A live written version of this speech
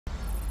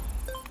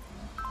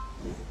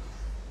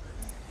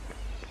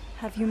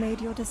Have you made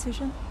your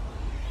decision?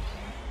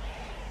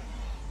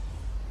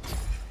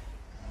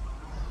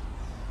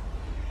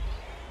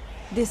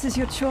 This is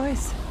your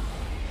choice.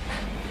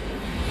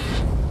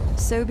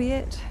 So be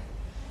it.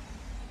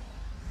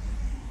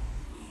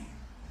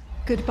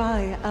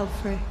 Goodbye,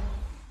 Alfred.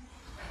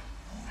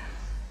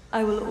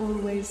 I will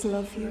always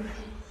love you.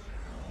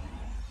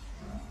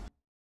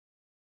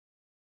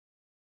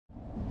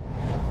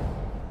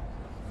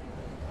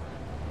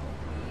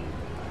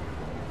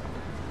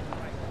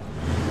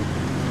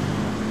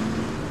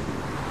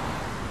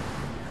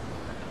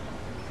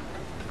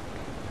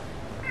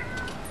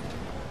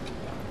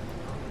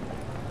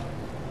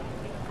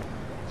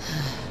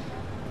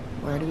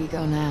 Where do we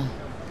go now?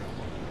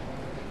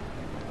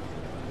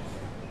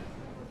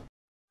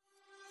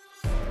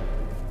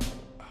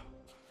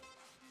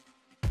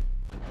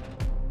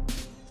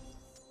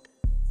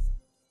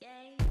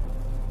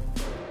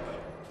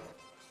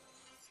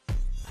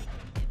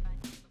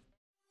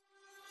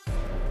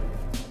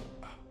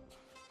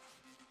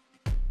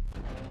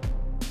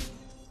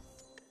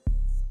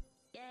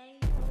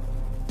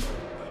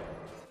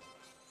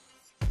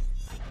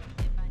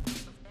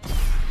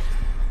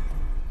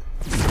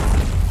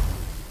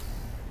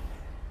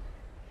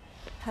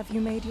 Have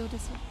you made your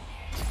decision?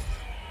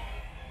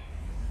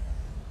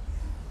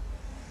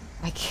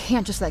 I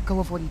can't just let go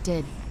of what he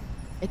did.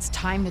 It's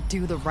time to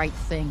do the right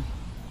thing.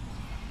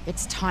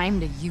 It's time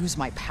to use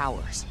my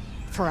powers.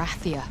 For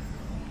Athia.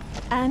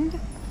 And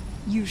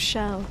you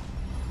shall.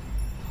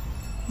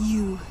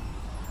 You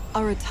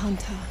are a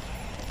Tanta.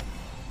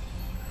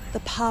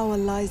 The power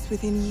lies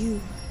within you.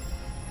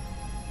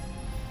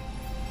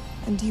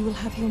 And you will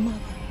have your mother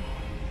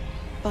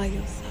by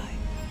your side.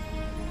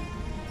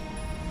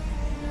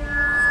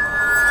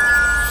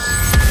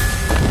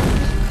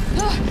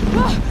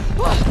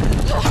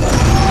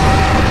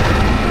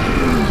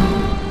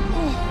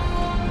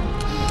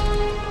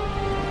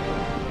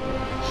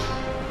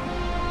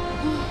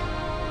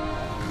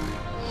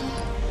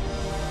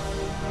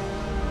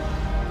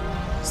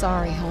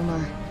 Sorry, Homer.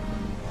 All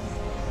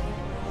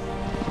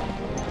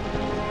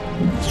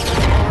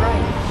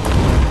right.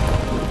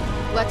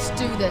 Let's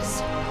do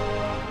this.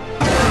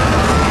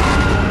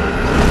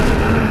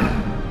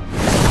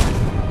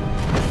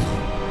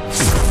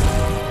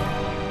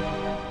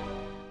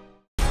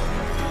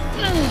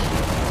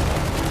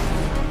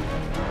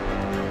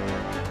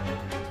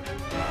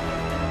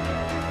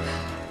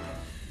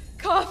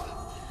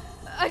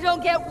 I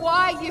don't get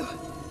why you...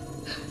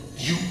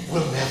 You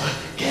will never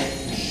get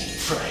me,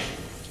 Frey.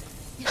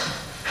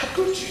 How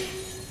could you?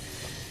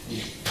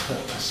 You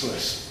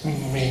purposeless,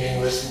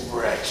 meaningless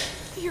wretch.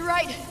 You're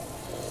right.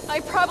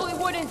 I probably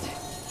wouldn't.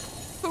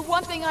 But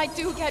one thing I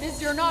do get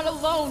is you're not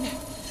alone.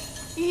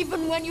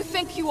 Even when you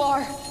think you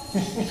are.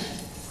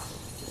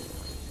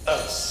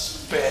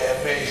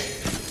 Spare me.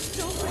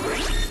 Don't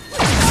leave.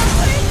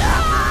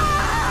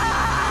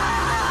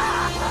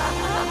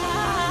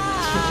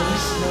 There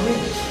is no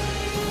end.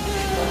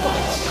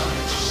 It's time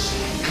to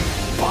say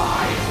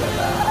goodbye.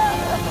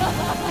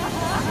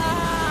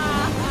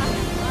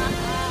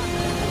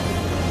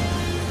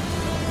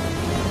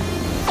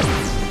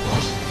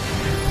 What?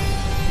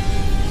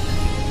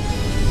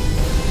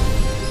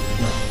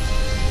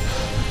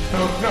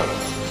 No. No.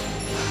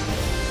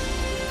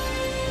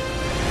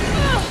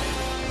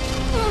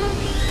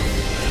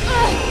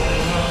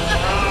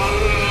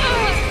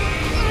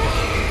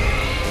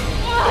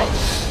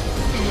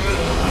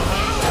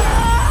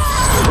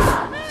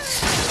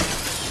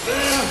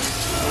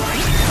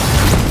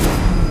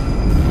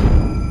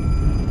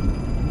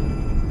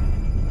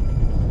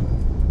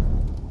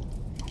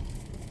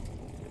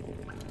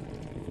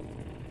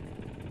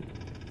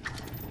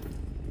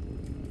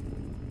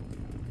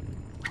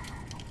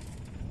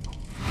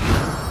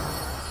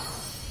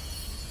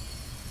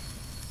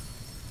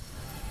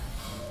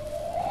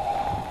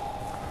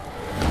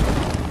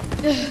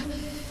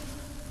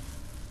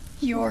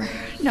 You're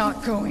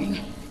not going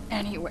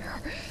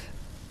anywhere.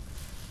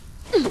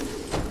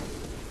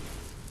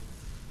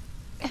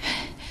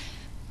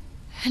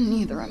 And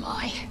neither am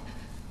I.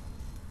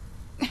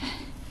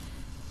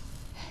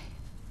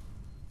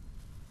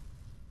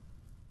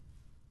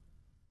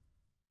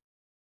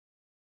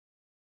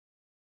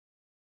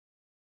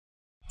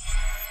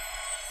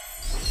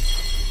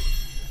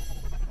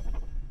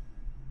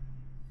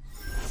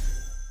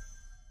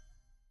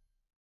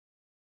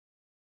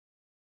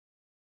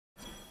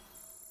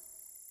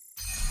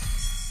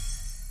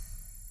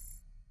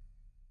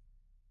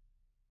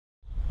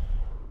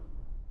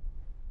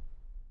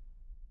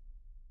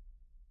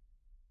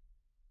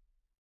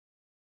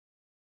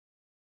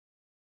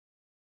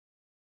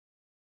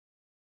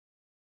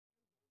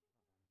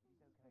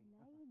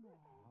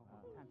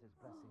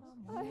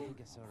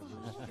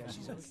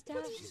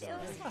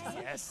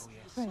 Yes.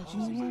 Frey,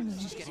 can you hear me?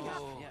 She's getting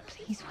up.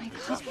 Please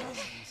wake up.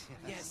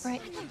 Yes. Frey.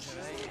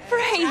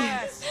 Frey!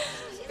 Yes.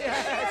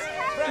 Yes.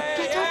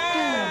 Get up,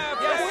 girl.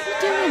 What are you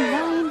doing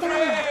lying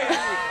there?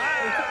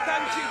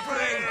 Thank you,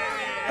 Frey.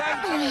 Thank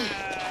you.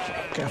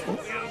 Careful.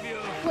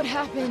 What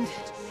happened?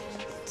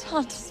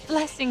 Tanta's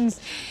blessings.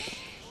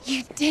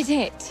 You did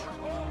it!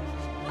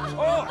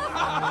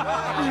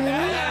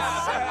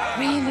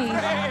 Really?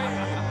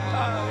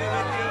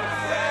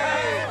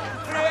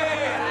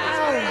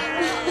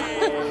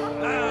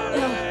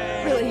 No,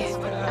 really.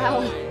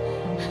 Ow.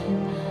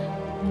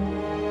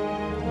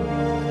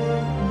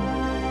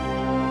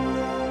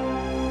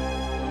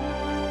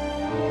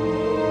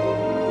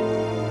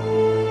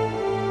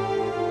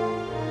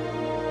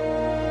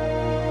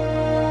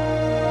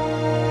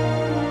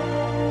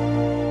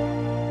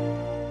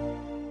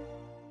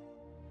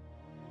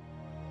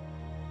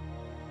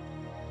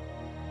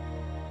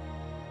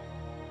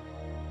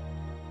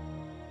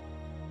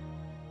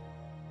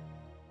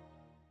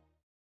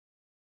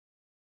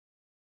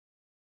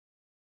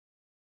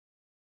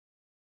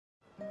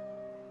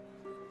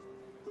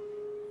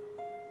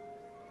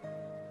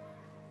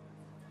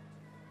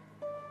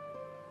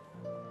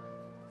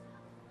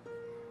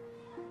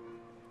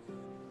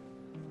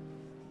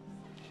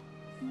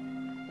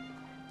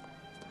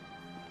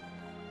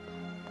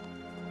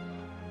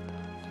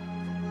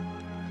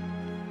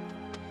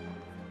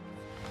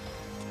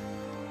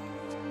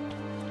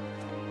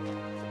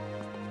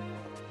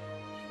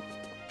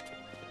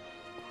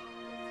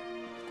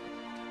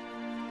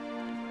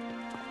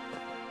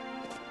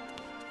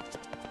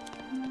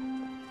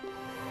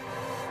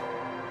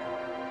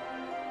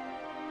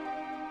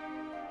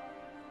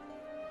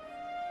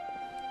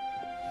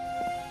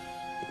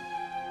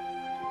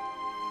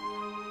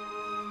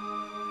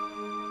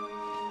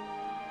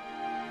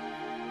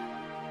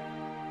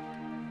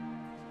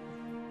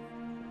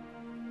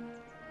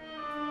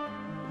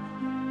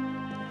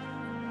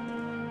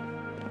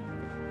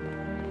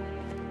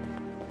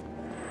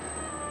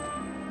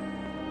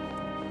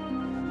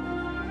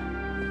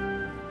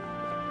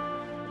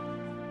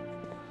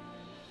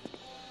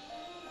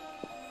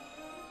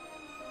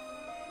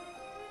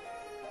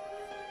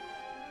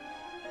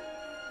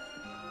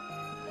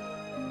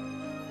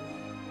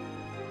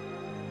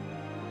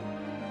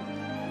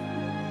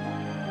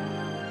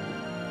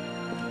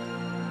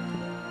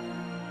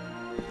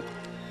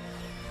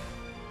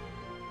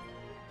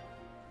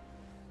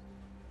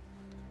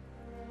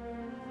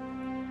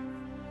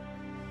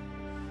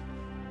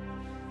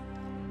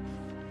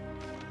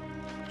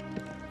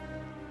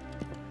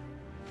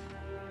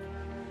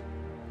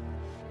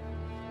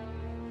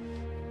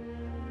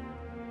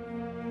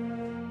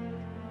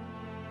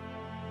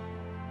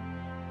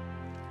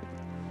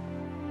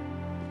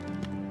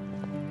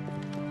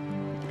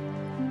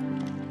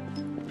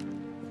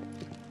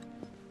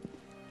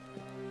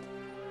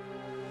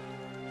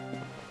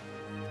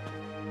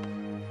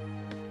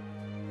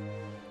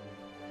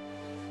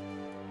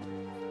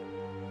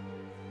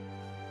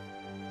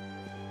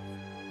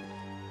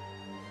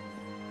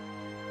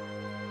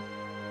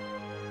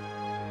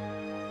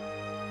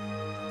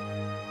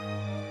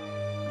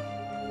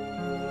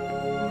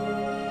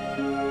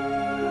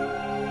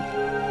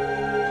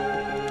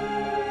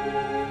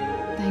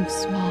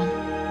 Thanks, Mom.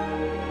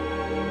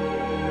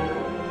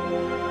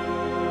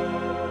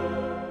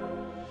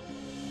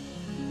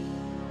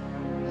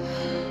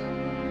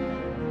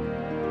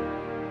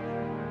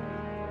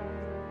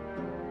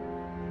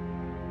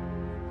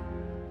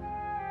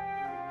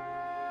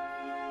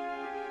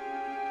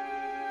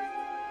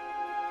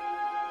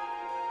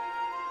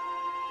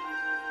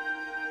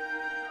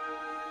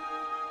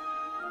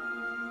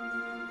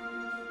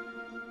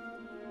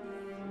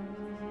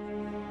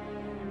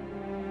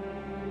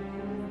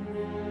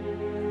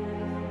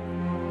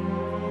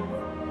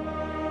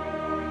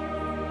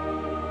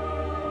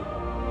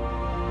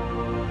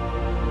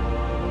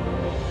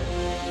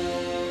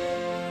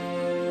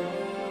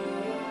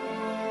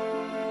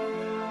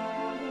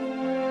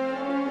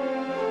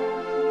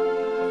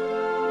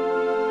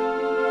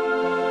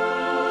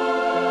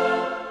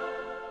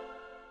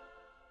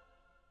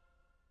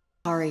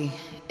 Sorry,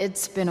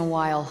 it's been a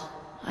while.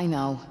 I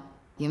know.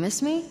 You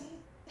miss me?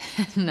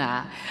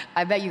 Nah,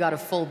 I bet you got a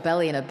full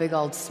belly and a big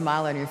old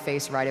smile on your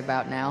face right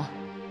about now.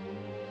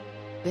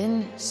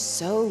 Been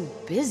so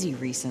busy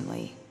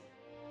recently.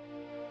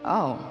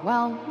 Oh,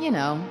 well, you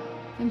know,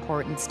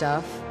 important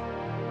stuff.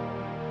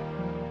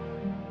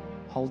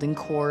 Holding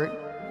court,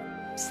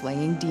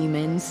 slaying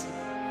demons.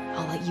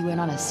 I'll let you in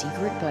on a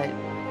secret, but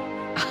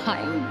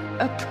I'm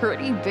a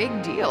pretty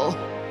big deal.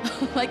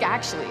 Like,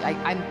 actually,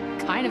 I'm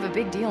kind of a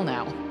big deal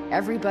now.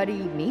 Everybody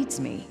needs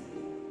me.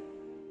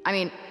 I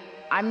mean,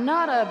 I'm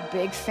not a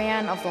big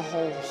fan of the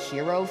whole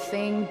hero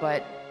thing,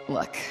 but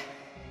look,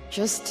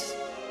 just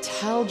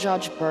tell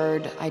Judge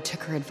Bird I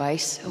took her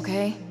advice,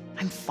 okay?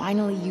 I'm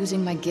finally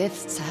using my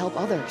gifts to help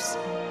others.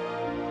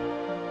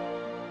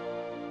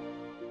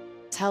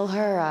 Tell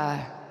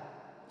her,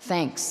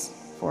 thanks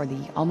for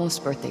the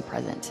almost birthday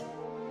present.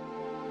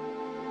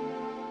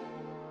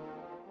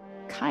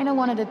 Kinda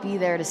wanted to be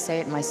there to say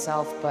it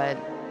myself, but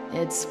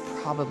it's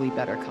probably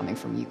better coming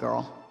from you,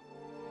 girl.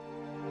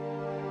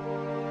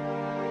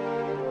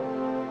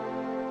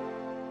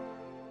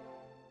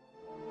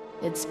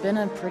 It's been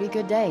a pretty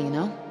good day, you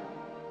know?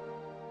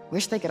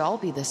 Wish they could all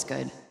be this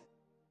good.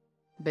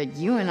 But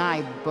you and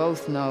I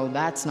both know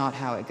that's not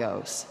how it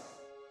goes.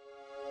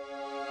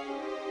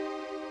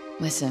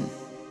 Listen,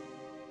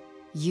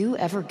 you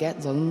ever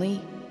get lonely,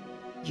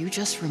 you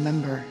just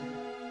remember.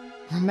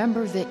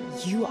 Remember that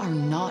you are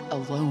not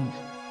alone.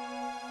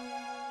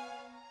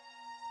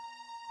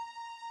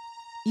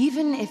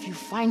 Even if you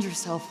find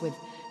yourself with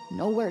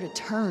nowhere to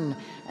turn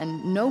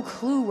and no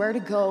clue where to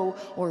go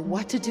or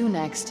what to do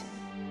next,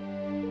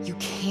 you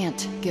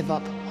can't give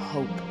up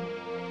hope.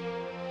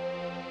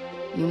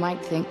 You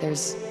might think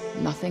there's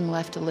nothing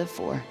left to live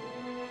for,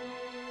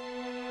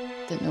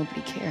 that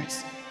nobody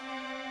cares.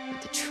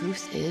 But the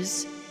truth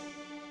is,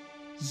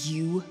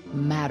 you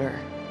matter,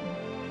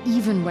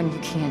 even when you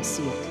can't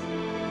see it.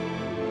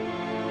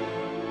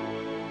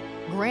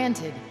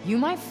 Granted, you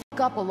might fuck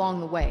up along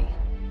the way,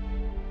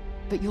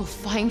 but you'll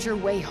find your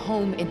way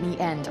home in the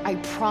end. I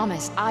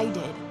promise, I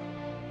did.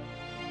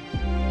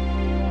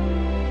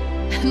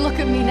 And look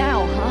at me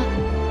now, huh?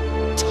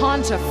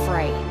 Tanta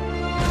Frey.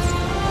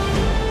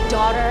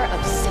 Daughter of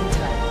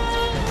Sinta.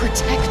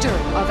 Protector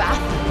of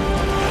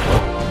Athia.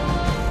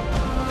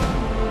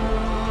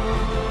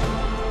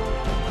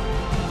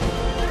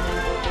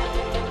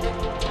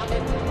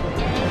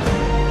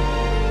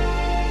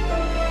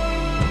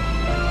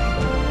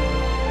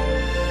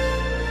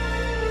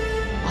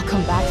 I'll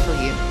come back for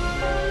you.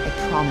 I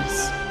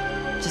promise.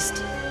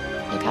 Just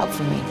look out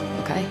for me,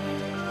 okay?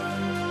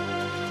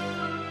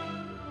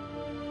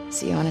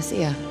 See you on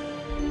Athia.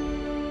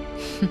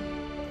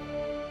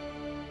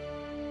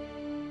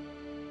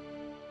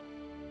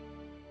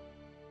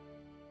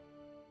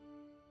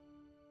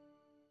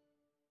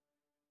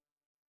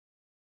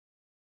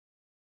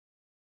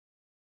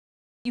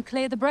 You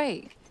clear the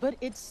break. But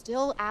it's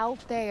still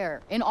out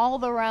there, in all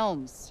the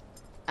realms.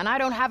 And I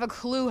don't have a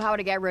clue how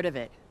to get rid of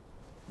it.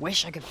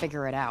 Wish I could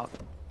figure it out.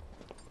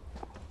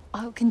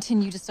 I'll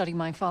continue to study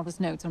my father's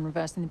notes on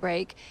reversing the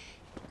break.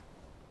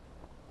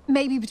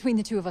 Maybe between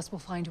the two of us we'll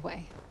find a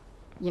way.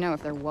 You know,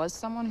 if there was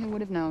someone who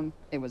would have known,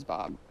 it was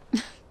Bob.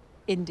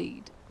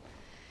 Indeed.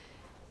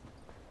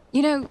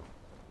 You know,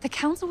 the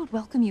Council would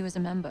welcome you as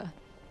a member.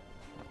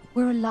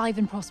 We're alive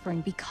and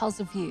prospering because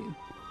of you.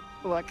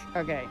 Look,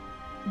 okay.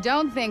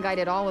 Don't think I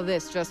did all of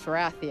this just for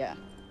Athia.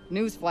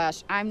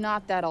 Newsflash, I'm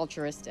not that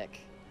altruistic.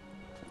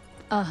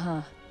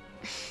 Uh-huh.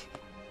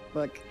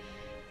 Look,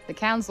 the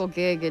council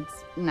gig,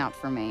 it's not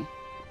for me.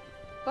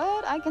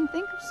 But I can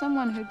think of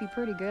someone who'd be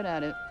pretty good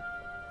at it.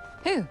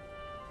 Who?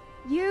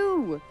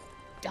 You!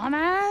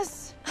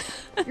 Dumbass!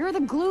 You're the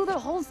glue that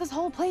holds this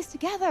whole place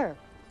together.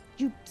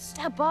 You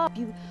step up,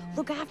 you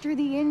look after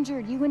the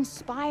injured, you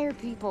inspire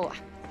people.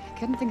 I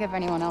couldn't think of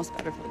anyone else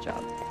better for the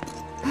job.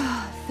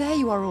 There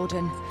you are,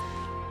 Auden.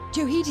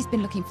 Johidi's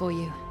been looking for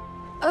you.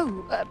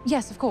 Oh,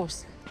 yes, of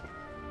course.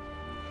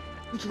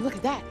 Would you look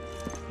at that?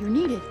 You're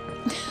needed.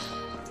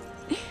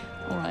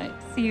 All right,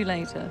 see you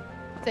later.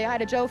 Say hi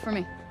to Joe for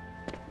me.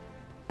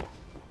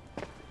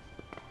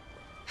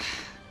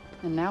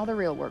 And now the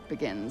real work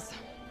begins.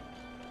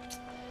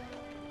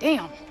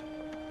 Damn!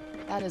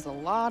 That is a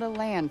lot of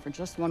land for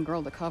just one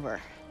girl to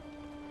cover.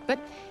 But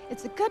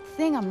it's a good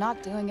thing I'm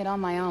not doing it on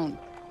my own.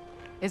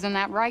 Isn't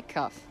that right,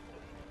 Cuff?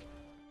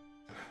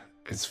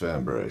 It's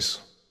fan brace.